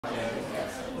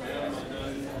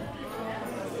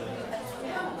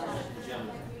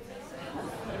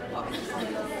we'll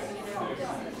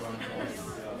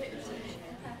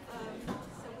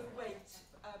wait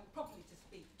properly to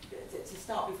speak. To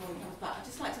start before he comes back, I'd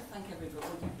just like to thank everybody,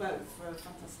 you both, for a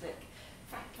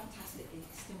fantastically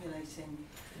stimulating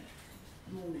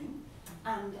morning.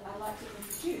 And I'd like to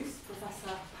introduce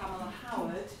Professor Pamela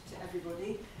Howard to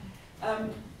everybody.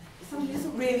 Somebody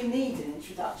doesn't really need an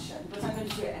introduction, but I'm going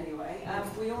to do it anyway.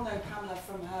 We all know Pamela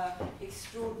from her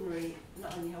extraordinary,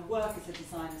 not only her work as a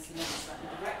designer, stenographer and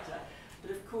director,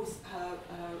 but of course her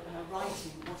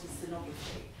writing, What is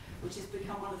Stenography, which has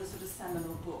become one of the sort of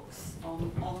seminal books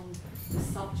on the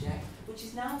subject, which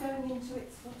is now going into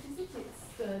its, what is it? Its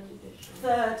third edition.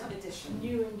 Third edition.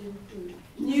 New and improved.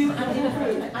 New and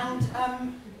improved. And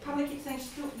Pamela keeps saying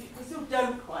we still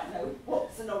don't quite know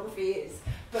what stenography is,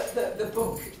 but the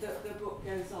book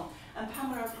goes on. And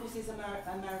Pamela, of course, is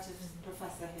emeritus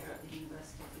professor here at the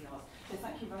University of the Arts. So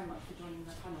thank you very much for joining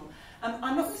the panel.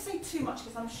 I'm not going to say too much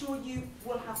because I'm sure you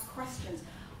will have questions.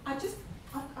 I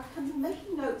kind of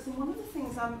making notes, and one of the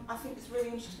things I think is really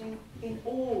interesting in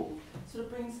all, sort of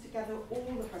brings together all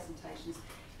the presentations,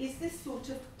 is this sort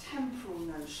of temporal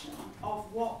notion of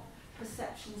what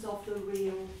perceptions of the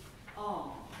real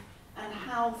are, and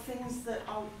how things that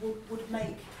would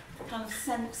make kind of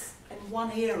sense in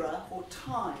one era or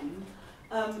time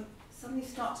suddenly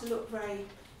start to look very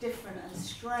different and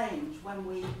strange when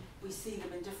we see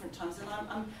them in different times. And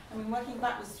I mean, working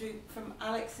backwards through from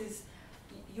Alex's,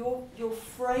 your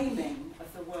framing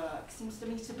of the work seems to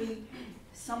me to be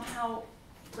somehow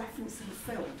referencing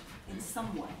film in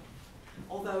some way,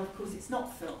 although of course it's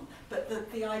not film, but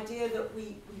the idea that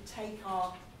we take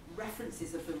our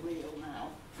references of the real now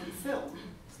from film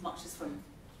as much as from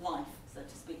life, so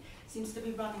to speak, seems to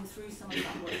be running through some of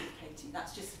that work with Katie.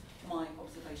 That's just my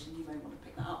observation. You may want to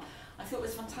pick that up. I thought it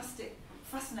was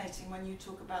fascinating when you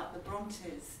talk about the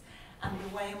Brontes and the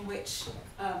way in which,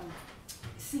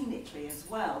 scenically as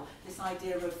well, this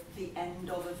idea of the end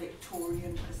of a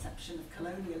Victorian perception of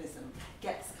colonialism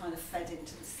gets kind of fed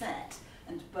into the set,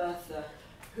 and Bertha,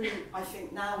 who I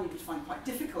think now we would find quite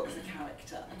difficult as a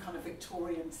character, a kind of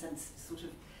Victorian sense, sort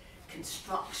of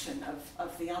construction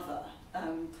of the other,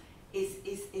 is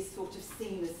sort of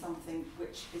seen as something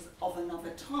which is of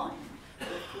another time. But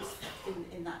of course, in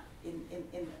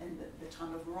the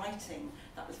time of writing,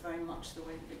 that was very much the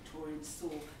way the Victorians saw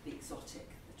the exotic,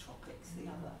 the tropics, the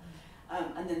other.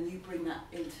 And then you bring that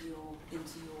into your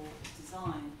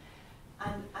design.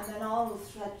 And then Arnold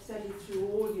studied through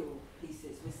all your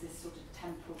pieces was this sort of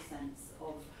temporal sense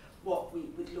of what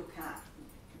we would look at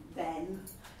then,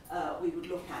 we would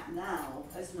look at now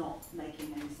as not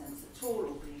making any sense at all,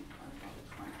 or being kind of rather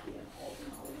cranky and odd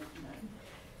and old, you know.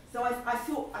 So I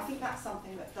think that's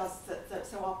something that does that.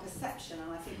 So our perception,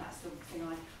 and I think that's the thing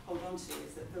I hold on to,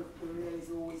 is that the real is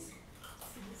always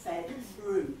fed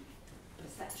through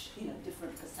perception, you know,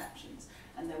 different perceptions,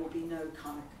 and there will be no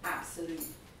kind of absolute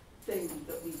thing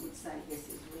that we would say this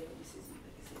is real, this isn't,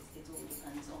 because it all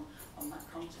depends on that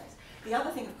context. The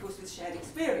other thing, of course, with shared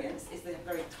experience is the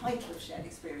very title of shared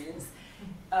experience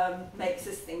makes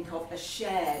us think of a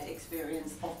shared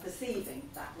experience of perceiving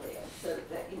that real, so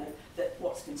that, you know, that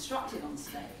what's constructed on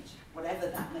stage, whatever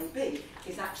that may be,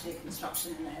 is actually a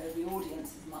construction in the head of the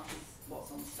audience as much as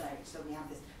what's on stage. So we have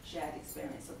this shared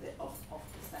experience of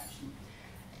perception.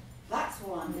 That's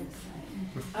all I'm going to say.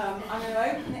 I'm going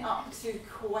to open it up to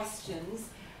questions.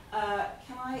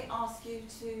 Can I ask you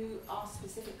to ask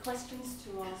specific questions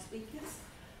to our speakers?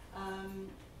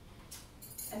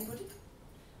 Anybody?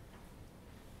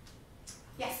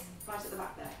 Yes, right at the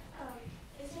back there.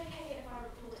 Is it okay if I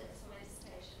record it as my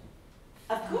dissertation?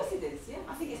 Of course it is, yeah.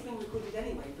 I think it's been recorded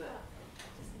anyway, but...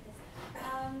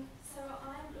 So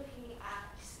I'm looking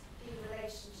at the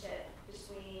relationship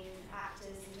between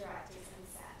actors and directors and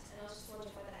set, and I was just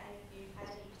wondering whether any of you had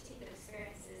any particular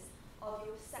experiences of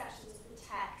your perceptions of the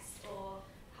text, or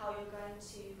how you're going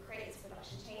to create this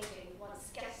production changing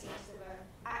once getting to the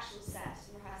actual set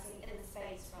and rehearsing in the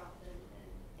space rather than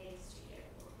in a studio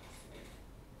or classroom.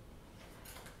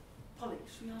 Polly,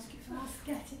 should we ask you for Let's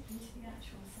get it into the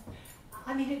actual set.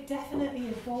 I mean, it definitely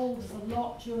evolves a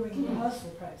lot during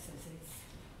rehearsal processes.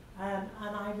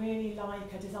 And I really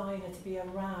like a designer to be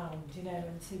around, you know,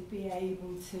 and to be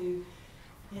able to,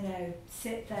 you know,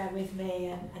 sit there with me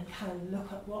and kind of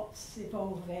look at what's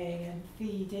evolving and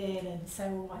feed in and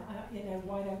say, well, you know,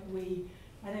 why don't we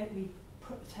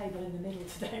put the table in the middle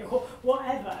today, or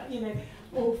whatever, you know,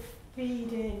 or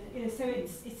feed in, you know. So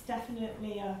it's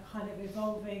definitely a kind of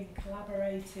evolving,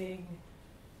 collaborating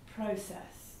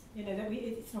process, you know, that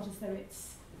it's not as though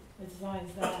it's the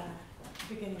design's there at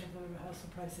the beginning of the rehearsal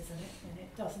process and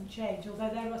it doesn't change, although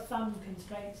there are some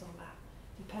constraints on that,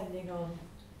 depending on,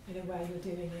 you know, where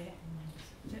you're doing it.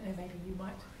 And I don't know, maybe you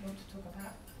might want to talk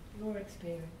about your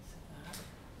experience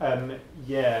of that.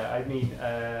 Yeah, I mean,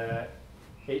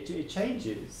 it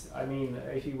changes. I mean,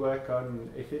 if you work on,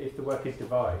 if the work is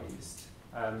devised,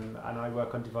 and I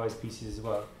work on devised pieces as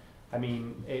well, I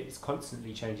mean, it's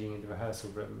constantly changing in the rehearsal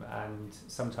room, and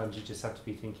sometimes you just have to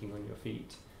be thinking on your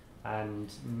feet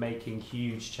and making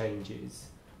huge changes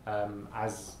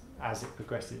as it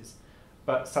progresses.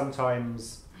 But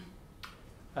sometimes,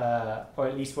 or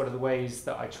at least one of the ways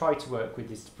that I try to work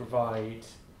with is to provide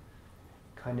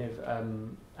kind of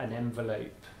an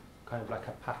envelope, kind of like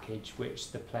a package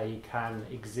which the play can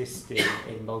exist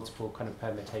in multiple kind of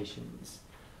permutations.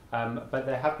 But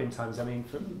there have been times, I mean,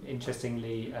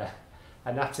 interestingly,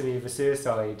 Anatomy of a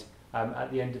Suicide,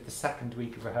 at the end of the second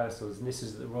week of rehearsals, and this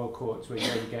is at the Royal Courts where you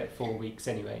only get 4 weeks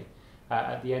anyway,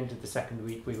 at the end of the second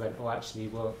week we went, oh actually,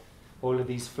 well, all of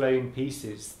these flowing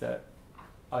pieces that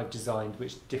I've designed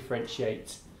which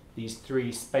differentiate these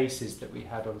 3 spaces that we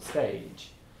had on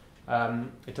stage,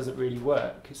 it doesn't really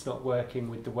work. It's not working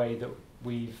with the way that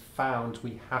we've found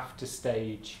we have to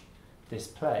stage this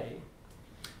play.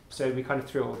 So we kind of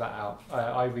threw all that out.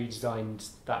 I redesigned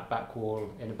that back wall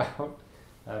in about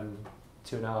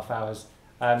 2.5 hours.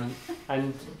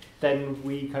 And then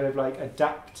we kind of like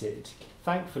adapted.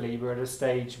 Thankfully, we're at a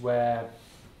stage where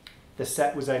the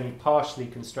set was only partially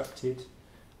constructed.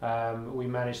 We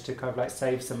managed to kind of like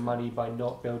save some money by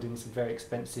not building some very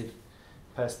expensive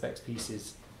perspex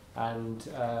pieces and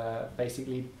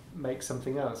basically make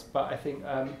something else. But I think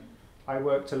I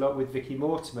worked a lot with Vicky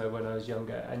Mortimer when I was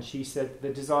younger, and she said the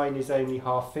design is only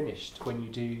half finished when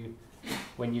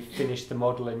you finish the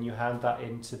model and you hand that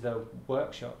into the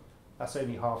workshop. That's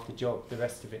only half the job. The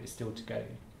rest of it is still to go.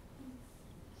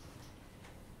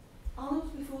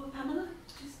 Arnold, before Pamela,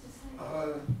 just to say.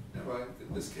 No,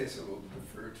 in this case I will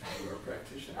defer to our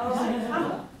practitioner. Oh, right,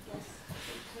 Pamela. Yes.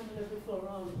 Pamela before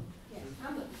Arnold. Yes,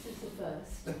 Pamela. This is the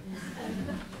first.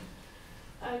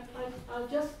 I'll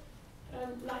just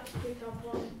like to pick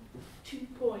up on 2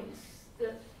 points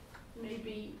that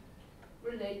maybe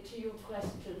relate to your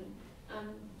question.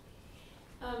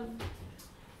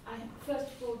 First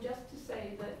of all, just to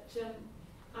say that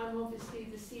I'm obviously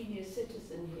the senior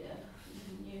citizen here,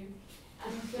 you,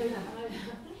 and so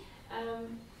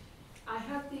I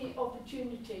had the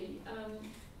opportunity.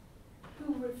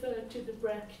 Who referred to the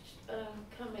Brecht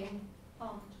coming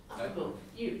on?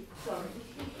 You, sorry.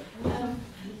 And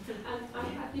I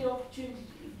had the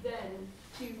opportunity then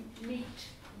to meet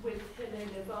with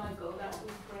Helena Weigel, that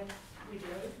was Brecht's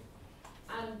widow,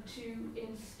 and to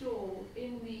install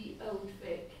in the Old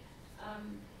Vic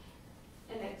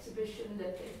an exhibition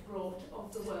that it brought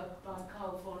of the work by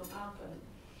Carl von Appen.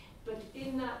 But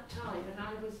in that time, and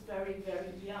I was very,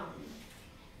 very young,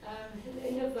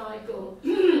 Helena Weigel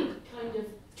kind of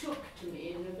took to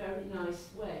me in a very nice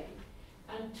way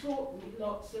and taught me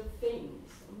lots of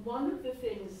things. And one of the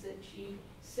things that she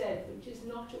said, which is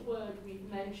not a word we've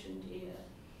mentioned here,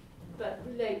 but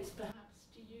relates perhaps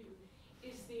to you,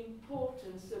 is the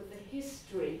importance of the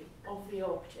history of the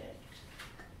object.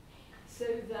 So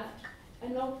that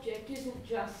an object isn't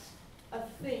just a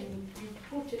thing you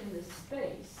put in the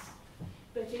space,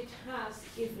 but it has,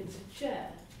 if it's a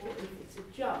chair, or if it's a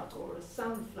jug, or a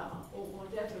sunflower, or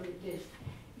whatever it is,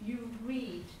 you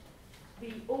read,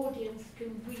 the audience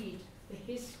can read the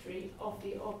history of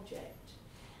the object.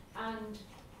 And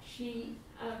she,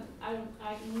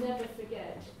 I never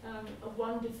forget, a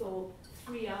wonderful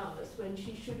 3 hours when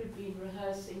she should have been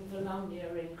rehearsing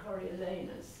Volumnia in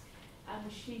Coriolanus,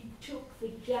 and she took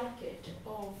the jacket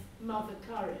of Mother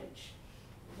Courage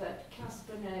that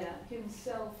Caspanea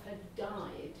himself had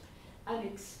dyed and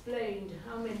explained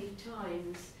how many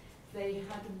times they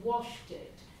had washed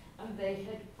it and they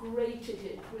had grated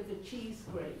it with a cheese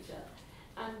grater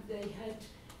and they had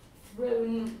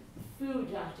thrown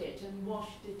food at it and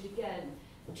washed it again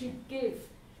to give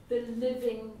the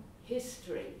living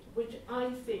history, which I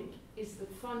think is the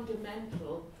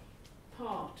fundamental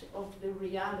part of the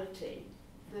reality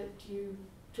that you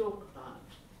talk about.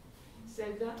 So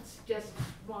that's just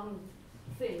one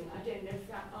thing. I don't know if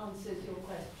that answers your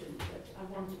question, but I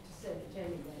wanted to say it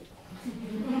anyway.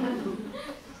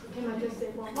 Can I just say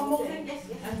one more thing? Yes,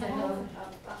 yes. And then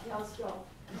I'll stop.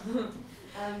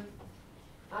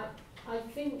 I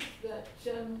think that,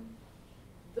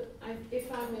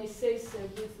 if I may say so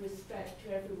with respect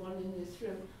to everyone in this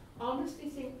room, I honestly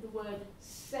think the word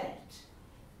set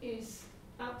is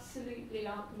absolutely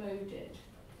outmoded.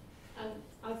 And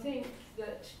I think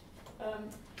that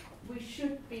we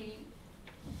should be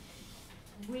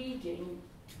reading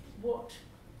what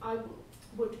I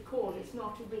would call, it's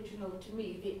not original to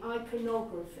me, the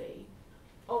iconography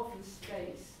of the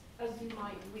space, as you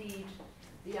might read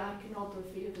the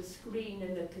iconography of a screen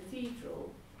in a cathedral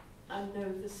and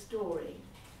know the story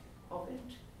of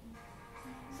it.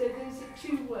 So those are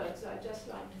two words I'd just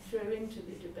like to throw into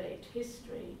the debate: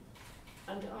 history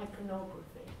and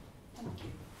iconography. Thank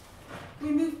you. Can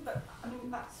we move, I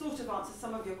mean, that sort of answers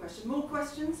some of your questions. More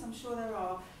questions? I'm sure there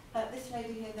are. This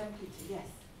lady here, then Peter, yes.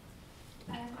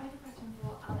 I have a question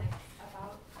for Alex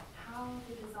about how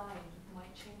the design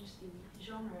might change the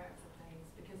genre of the plays,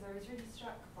 because I was really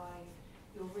struck by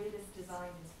your realist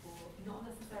designs for not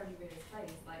necessarily realist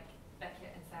plays like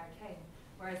Beckett and Sarah Kane,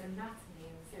 whereas Anatomy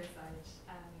of Suicide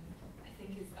I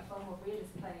think is a far more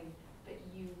realist play, but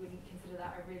you wouldn't consider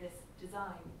that a realist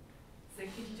design. So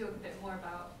could you talk a bit more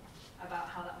about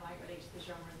how that might relate to the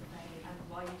genre of the play and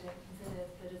why you don't consider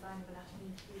the design of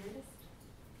Anatomy to be realist?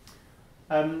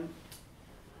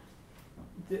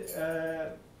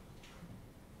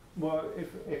 Well,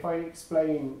 if I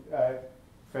explain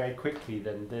very quickly,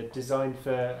 then the design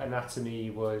for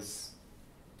Anatomy was,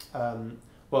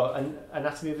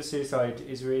 Anatomy of a Suicide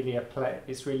is really a play.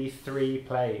 It's really 3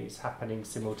 plays happening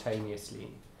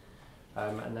simultaneously,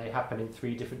 and they happen in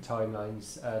 3 different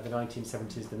timelines: the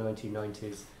 1970s, the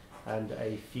 1990s, and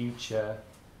a future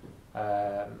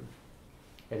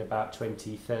in about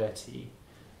 2030.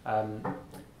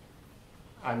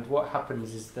 And what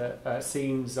happens is that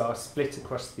scenes are split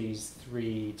across these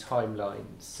 3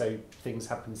 timelines, so things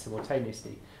happen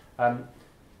simultaneously.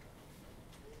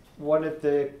 One of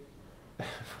the,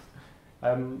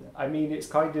 I mean, it's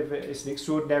an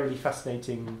extraordinarily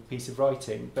fascinating piece of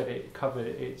writing, but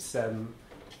it's,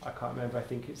 I can't remember, I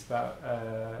think it's about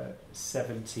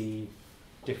 70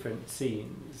 different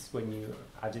scenes when you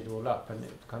add it all up, and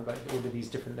it kind of like all of these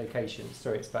different locations.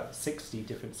 Sorry, it's about 60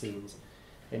 different scenes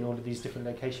in all of these different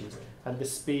locations, and the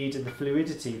speed and the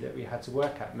fluidity that we had to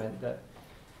work at meant that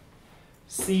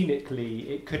scenically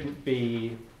it couldn't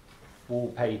be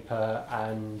wallpaper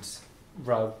and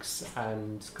rugs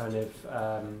and kind of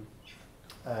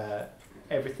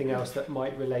everything else that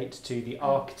might relate to the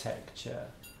architecture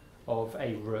of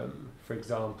a room, for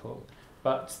example,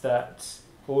 but that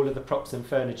all of the props and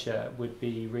furniture would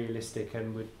be realistic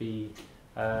and would be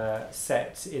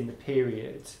set in the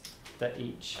period that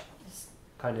each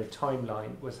kind of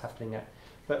timeline was happening at.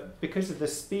 But because of the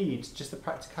speed, just the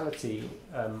practicality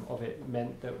of it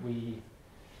meant that we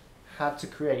had to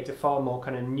create a far more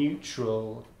kind of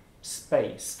neutral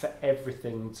space for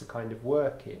everything to kind of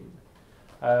work in.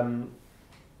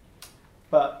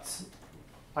 But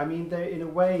I mean, in a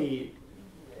way,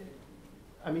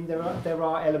 I mean, there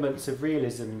are elements of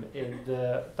realism in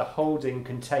the holding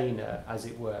container, as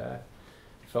it were,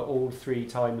 for all 3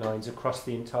 timelines across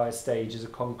the entire stage as a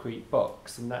concrete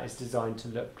box, and that is designed to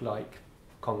look like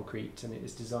concrete, and it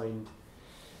is designed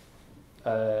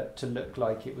to look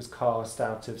like it was cast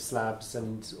out of slabs,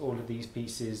 and all of these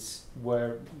pieces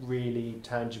were really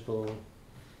tangible,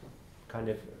 kind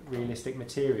of realistic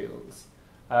materials.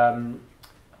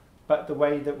 But the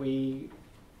way that we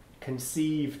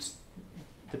conceived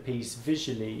the piece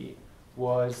visually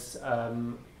was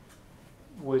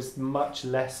much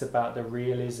less about the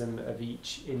realism of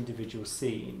each individual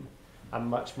scene and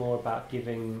much more about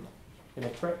giving, in a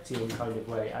Brechtian kind of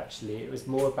way actually, it was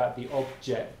more about the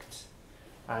object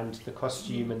and the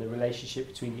costume and the relationship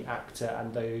between the actor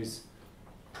and those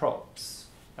props,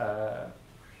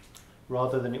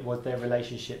 rather than it was their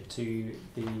relationship to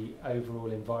the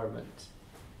overall environment.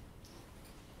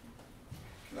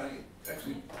 Can I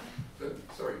actually, the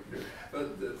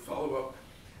follow-up,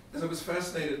 because I was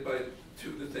fascinated by 2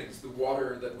 of the things: the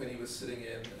water that Winnie was sitting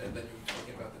in, and then you were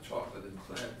talking about the chocolate and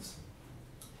cleanse.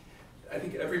 I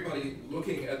think everybody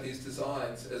looking at these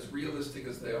designs, as realistic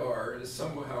as they are, is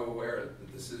somehow aware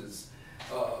that this is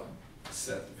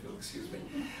set, if you'll excuse me.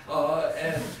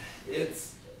 And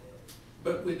it's,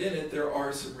 but within it there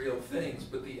are some real things,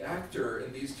 but the actor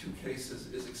in these 2 cases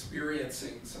is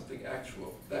experiencing something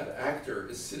actual. That actor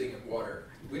is sitting in water.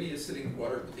 Winnie is sitting in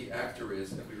water, but the actor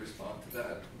is, and we respond to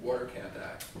that. Water can't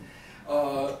act.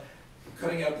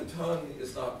 Cutting out the tongue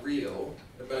is not real.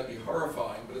 It might be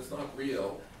horrifying, but it's not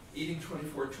real. Eating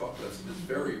 24 chocolates is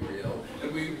very real.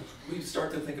 And we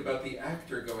start to think about the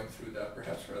actor going through that,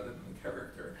 perhaps, rather than the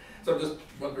character. So I'm just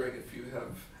wondering if you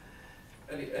have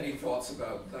any thoughts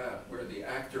about that, where the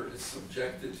actor is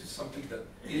subjected to something that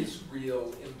is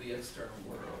real in the external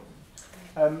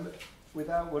world.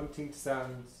 Without wanting to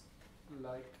sound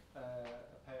like a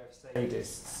pair of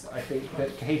sadists, I think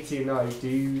that Katie and I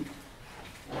do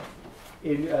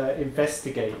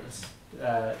investigate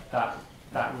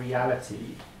that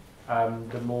reality.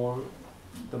 The more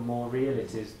real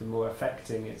it is, the more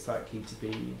affecting it's likely to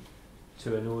be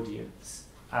to an audience.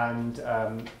 and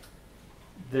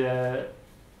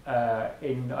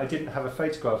I didn't have a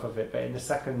photograph of it, but in the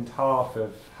second half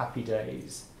of Happy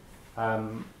Days,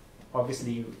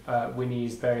 obviously Winnie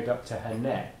is buried up to her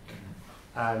neck,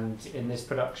 and in this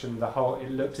production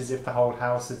it looked as if the whole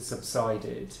house had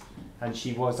subsided and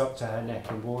she was up to her neck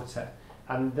in water,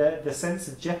 and the sense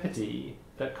of jeopardy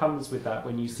that comes with that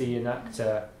when you see an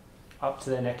actor up to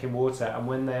their neck in water, and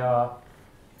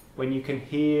when you can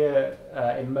hear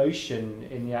emotion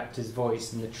in the actor's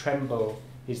voice, and the tremble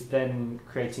is then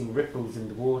creating ripples in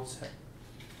the water,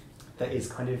 that is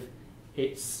kind of,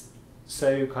 it's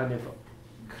so kind of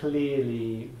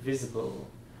clearly visible,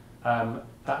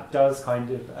 that does kind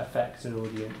of affect an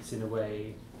audience in a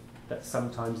way that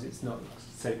sometimes it's not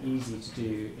so easy to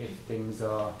do if things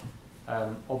are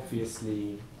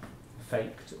obviously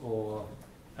faked or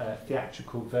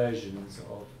theatrical versions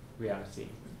of reality.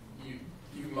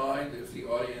 You mind if the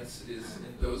audience is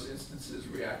in those instances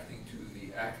reacting to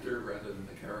the actor rather than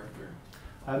the character?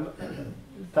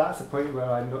 That's a point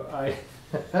where I'm not. I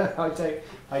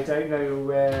don't know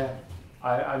where.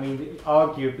 I mean,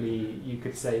 arguably, you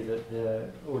could say that the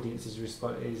audience is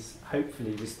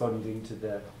hopefully responding to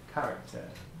the character,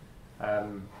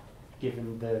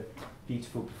 given the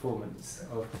beautiful performance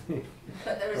of.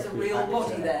 But there is a real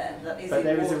body there. But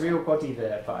there is a real body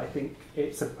there. But I think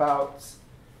it's about.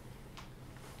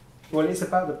 Well, it's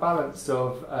about the balance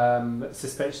of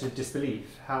suspension of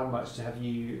disbelief. How much are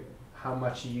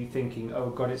you thinking? Oh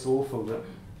God, it's awful that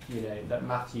that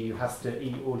Matthew has to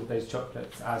eat all of those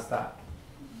chocolates as that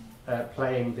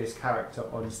playing this character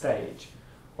on stage,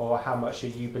 or how much are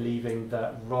you believing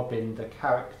that Robin, the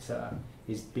character,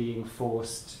 is being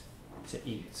forced to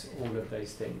eat all of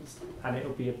those things? And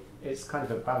it's kind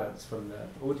of a balance from the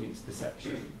audience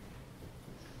perception.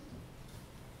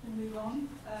 We'll move on.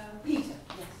 Peter.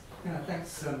 Yes. Yeah,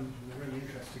 thanks. A really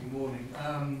interesting morning.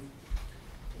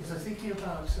 As I was thinking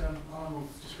about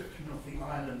Arnold's description of the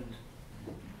island,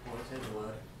 or whatever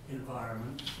word,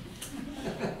 environment,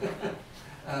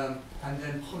 and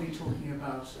then Holly talking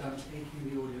about taking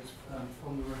the audience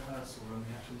from the rehearsal room,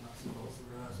 the actual nuts and bolts of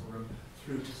the rehearsal room,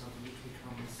 through to something which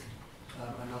becomes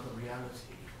another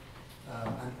reality,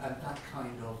 and that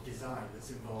kind of design that's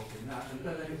involved in that. And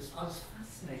I was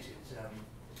fascinated,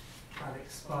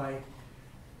 Alex, by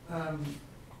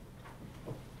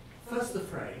first the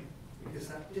frame, because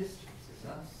that distances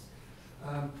us,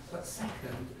 but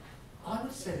second, I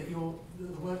would say that the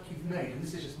work you've made, and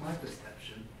this is just my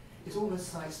perception, is almost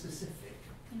site-specific.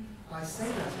 I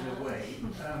say that in a way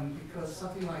because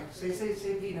something like, say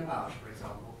Lena Bausch, for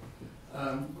example,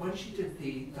 when she did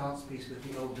the dance piece with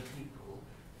the older people,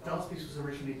 the dance piece was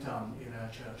originally done in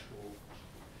a church hall.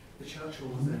 The church hall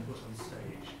was then put on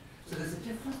stage. So there's a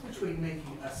difference between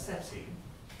making a setting,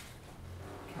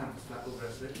 campus, like all the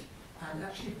rest of it, and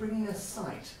actually bringing a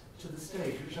site to the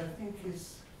stage, which I think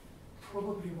is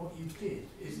probably what you did.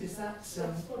 Is that...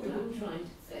 That's what I'm trying to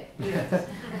say. Yes.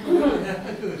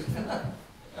 Good.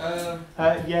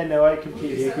 Yeah, no, I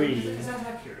completely agree. Is that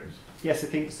accurate? Yes, I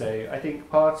think so. I think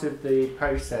part of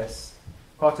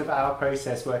our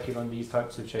process working on these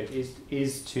types of shows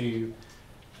is to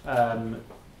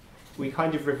we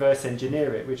kind of reverse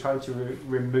engineer it. We're trying to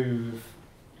remove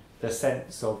the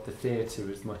sense of the theatre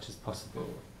as much as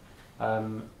possible.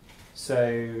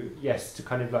 So yes, to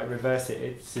kind of like reverse it,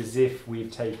 it's as if we've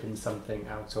taken something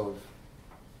out of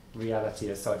reality,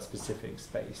 a site-specific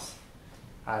space,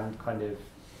 and kind of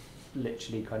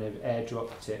literally kind of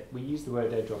airdropped it. We use the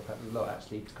word airdrop a lot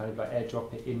actually, to kind of like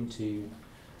airdrop it into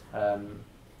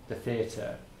the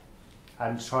theatre,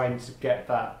 and trying to get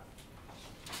that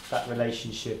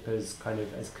relationship as kind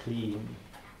of as clean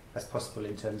as possible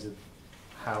in terms of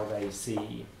how they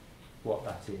see what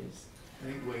that is. I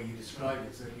think the way you describe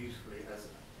it so beautifully as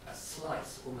a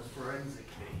slice, almost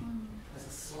forensically, as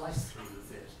a slice through the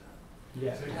theatre.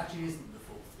 Yeah. So it actually isn't the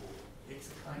fourth wall. It's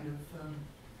a kind of,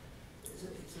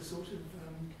 it's a sort of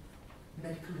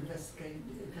medical investigation.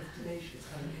 It's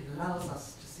kind of, it allows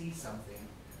us to see something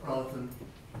rather than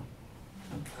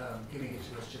giving it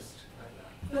to us just like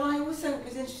that. But I also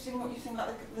was interested in what you think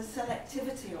about the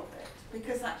selectivity of it,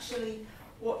 because actually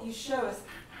what you show us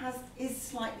is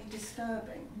slightly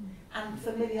disturbing and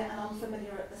familiar and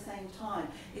unfamiliar at the same time.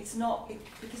 It's not,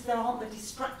 because there aren't the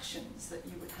distractions that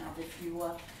you would have if you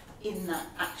were in that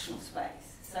actual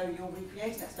space. So you're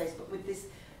recreating that space, but with this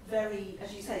very,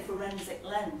 as you say, forensic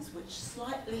lens, which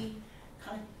slightly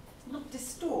kind of, not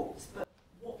distorts, but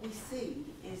what we see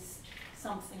is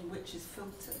something which is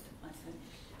filtered, I think.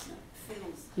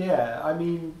 Feels. Yeah, I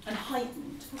mean. And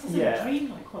heightened. It's a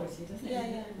dreamlike quality, doesn't it?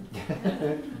 Yeah,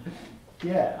 yeah.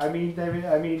 Yeah, I mean,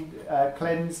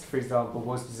 Cleansed, for example,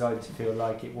 was designed to feel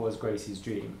like it was Grace's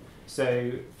dream.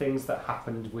 So things that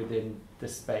happened within the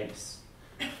space,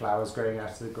 flowers growing out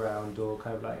of the ground, or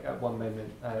kind of like at one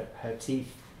moment her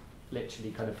teeth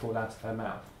literally kind of fall out of her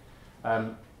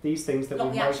mouth. These things that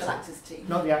not we the might actual have, actor's teeth.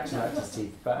 not the actual actor's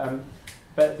teeth,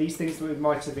 but these things that we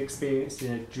might have experienced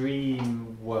in a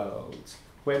dream world.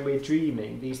 When we're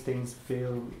dreaming, these things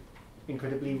feel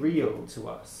incredibly real to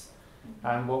us.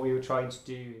 And what we were trying to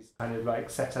do is kind of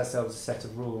like set ourselves a set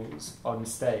of rules on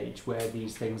stage where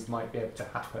these things might be able to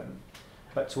happen.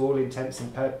 But to all intents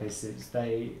and purposes,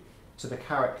 to the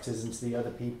characters and to the other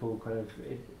people, kind of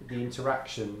the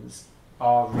interactions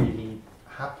are really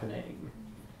happening.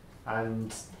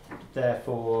 And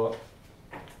therefore,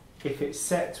 if it's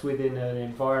set within an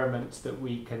environment that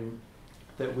we can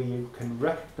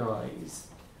recognise,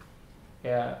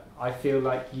 I feel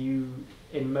like you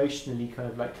emotionally kind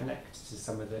of like connect to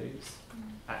some of those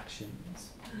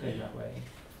actions in that way.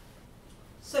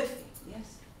 Sophie,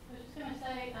 yes? I was just going to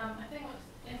say, I think what's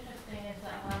interesting is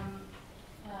that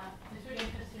it's really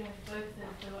interesting with both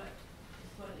of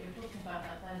what you were talking about,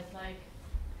 that there's like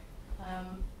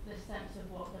this sense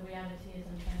of what the reality is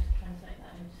and trying to translate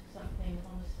that into something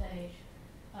on the stage.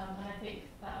 And I think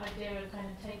that idea of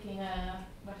kind of taking a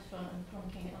restaurant and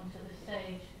plonking it onto the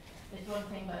stage is one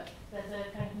thing, but there's a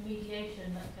kind of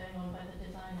mediation that's going on by the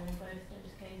designer in both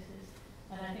those cases.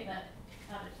 And I think that,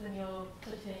 Alex, when you're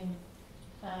putting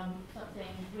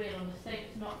something real on the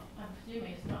stage, it's not, I'm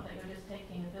presuming it's not that you're just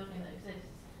taking a building that exists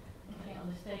and putting it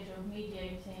on the stage. You're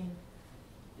mediating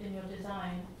in your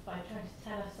design by trying to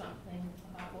tell us something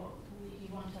about what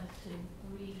you want us to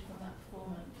read from that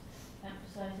performance,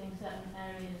 emphasising certain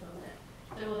areas of it.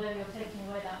 So although you're taking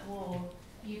away that wall,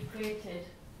 you've created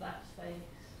that space.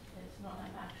 It's not an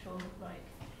actual like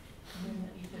room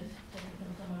that you just taken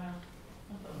from somewhere else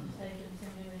and put on the stage. And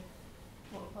similarly with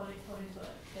what Polly's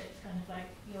work, it's kind of like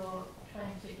you're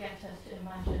trying to get us to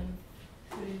imagine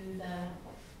through the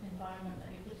environment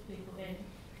that you put people in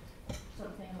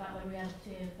something about the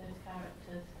reality of those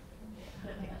characters. I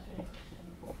don't think that's really a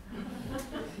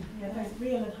question. Yeah, they're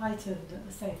real and heightened at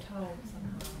the same time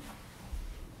somehow.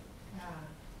 Yeah.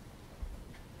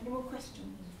 Any more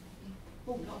questions?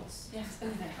 Oh, lots. Yes,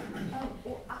 over there.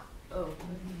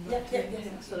 Okay.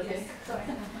 Sorry.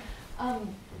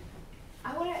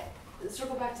 I want to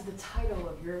circle back to the title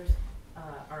of yours,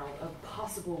 Arnold, of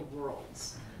possible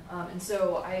worlds. And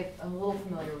so I'm a little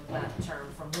familiar with that term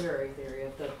from literary theory,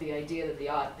 of the idea that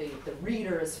the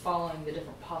reader is following the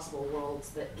different possible worlds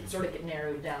that sort of get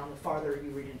narrowed down the farther you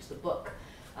read into the book.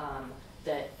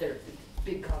 That they're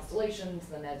big constellations,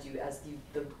 and then as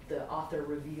the author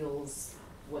reveals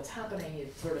what's happening, you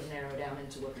sort of narrow down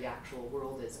into what the actual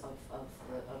world is of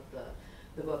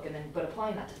the book. And then, but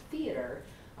applying that to theater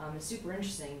is super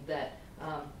interesting. That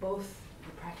both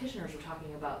the practitioners were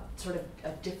talking about sort of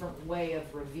a different way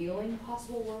of revealing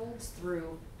possible worlds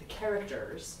through the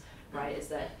characters, right? Is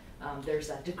that there's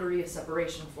that degree of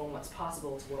separation from what's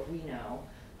possible to what we know,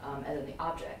 and then the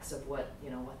objects of what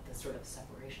the sort of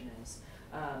separation is.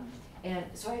 And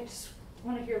so I just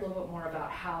want to hear a little bit more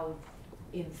about how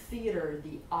in theater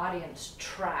the audience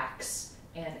tracks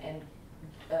and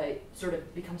sort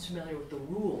of becomes familiar with the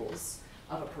rules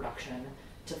of a production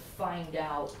to find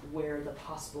out where the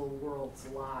possible worlds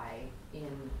lie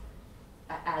in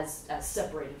as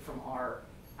separated from our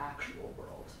actual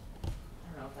world. I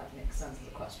don't know if that makes sense as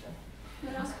a question.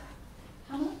 Can I ask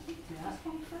Pamela? Can I ask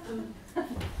one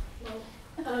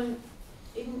first?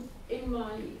 In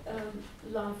my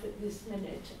life at this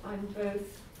minute, I'm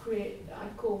both I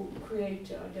call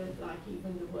creator. I don't like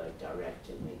even the word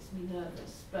director, it makes me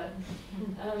nervous. But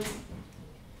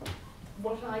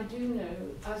what I do know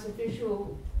as a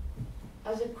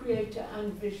creator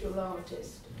and visual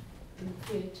artist in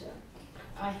theatre,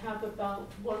 I have about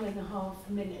 1.5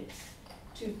 minutes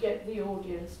to get the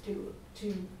audience to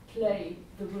play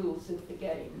the rules of the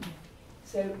game.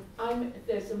 So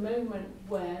there's a moment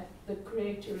where the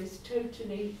creator is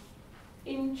totally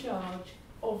in charge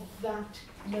of that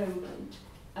moment,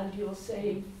 and you're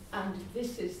saying, and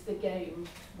this is the game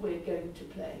we're going to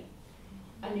play.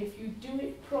 And if you do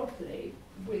it properly,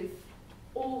 with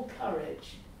all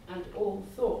courage and all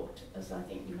thought, as I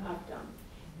think you have done,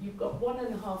 you've got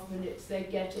 1.5 minutes, they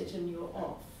get it and you're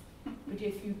off. But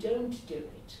if you don't do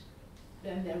it,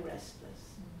 then they're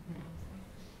restless.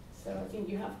 So I think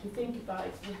you have to think about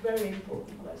it. It's a very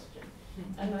important question.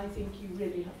 And I think you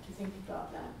really have to think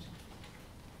about that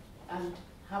and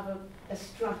have a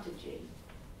strategy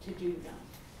to do that.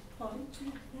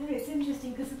 Yeah, it's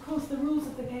interesting because, of course, the rules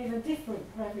of the game are different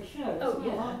for every show,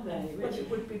 aren't they? But it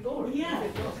would be boring. Yeah,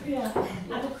 if it wasn't. yeah.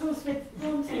 And of course, with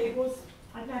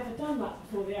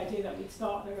that we'd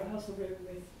start in a rehearsal room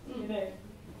with, you know,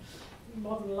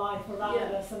 modern life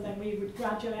around us, and then we would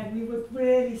gradually, and we would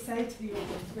really say to the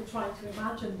audience, we're trying to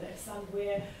imagine this, and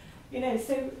we're, you know,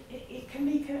 so it can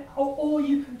be, or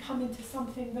you can come into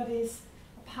something that is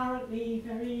apparently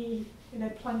very, you know,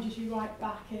 plunges you right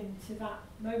back into that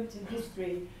moment in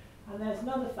history, and there's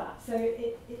none of that. So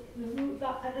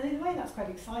and in a way that's quite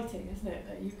exciting, isn't it?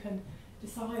 That you can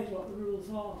decide what the rules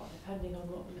are depending on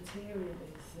what the material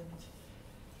is, and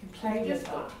you can play with just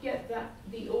that. got to get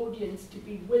the audience to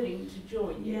be willing to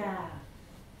join you. Yeah.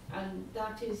 And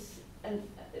that is,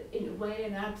 in a way,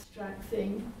 an abstract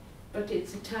thing, but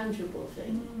it's a tangible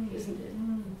thing, isn't it?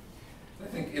 I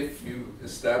think if you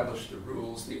establish the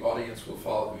rules, the audience will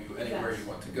follow you anywhere you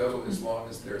want to go, as long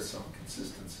as there's some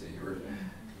consistency or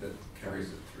that carries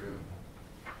it through.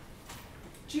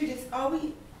 Judith,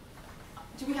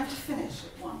 do we have to finish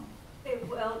at 1?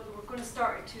 Well, we're going to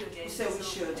start at 2 again. So we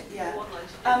should, yeah. One lunch.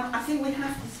 I think we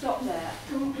have to stop there.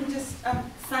 Can we just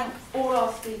thank all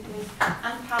our speakers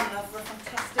and Pamela for a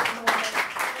fantastic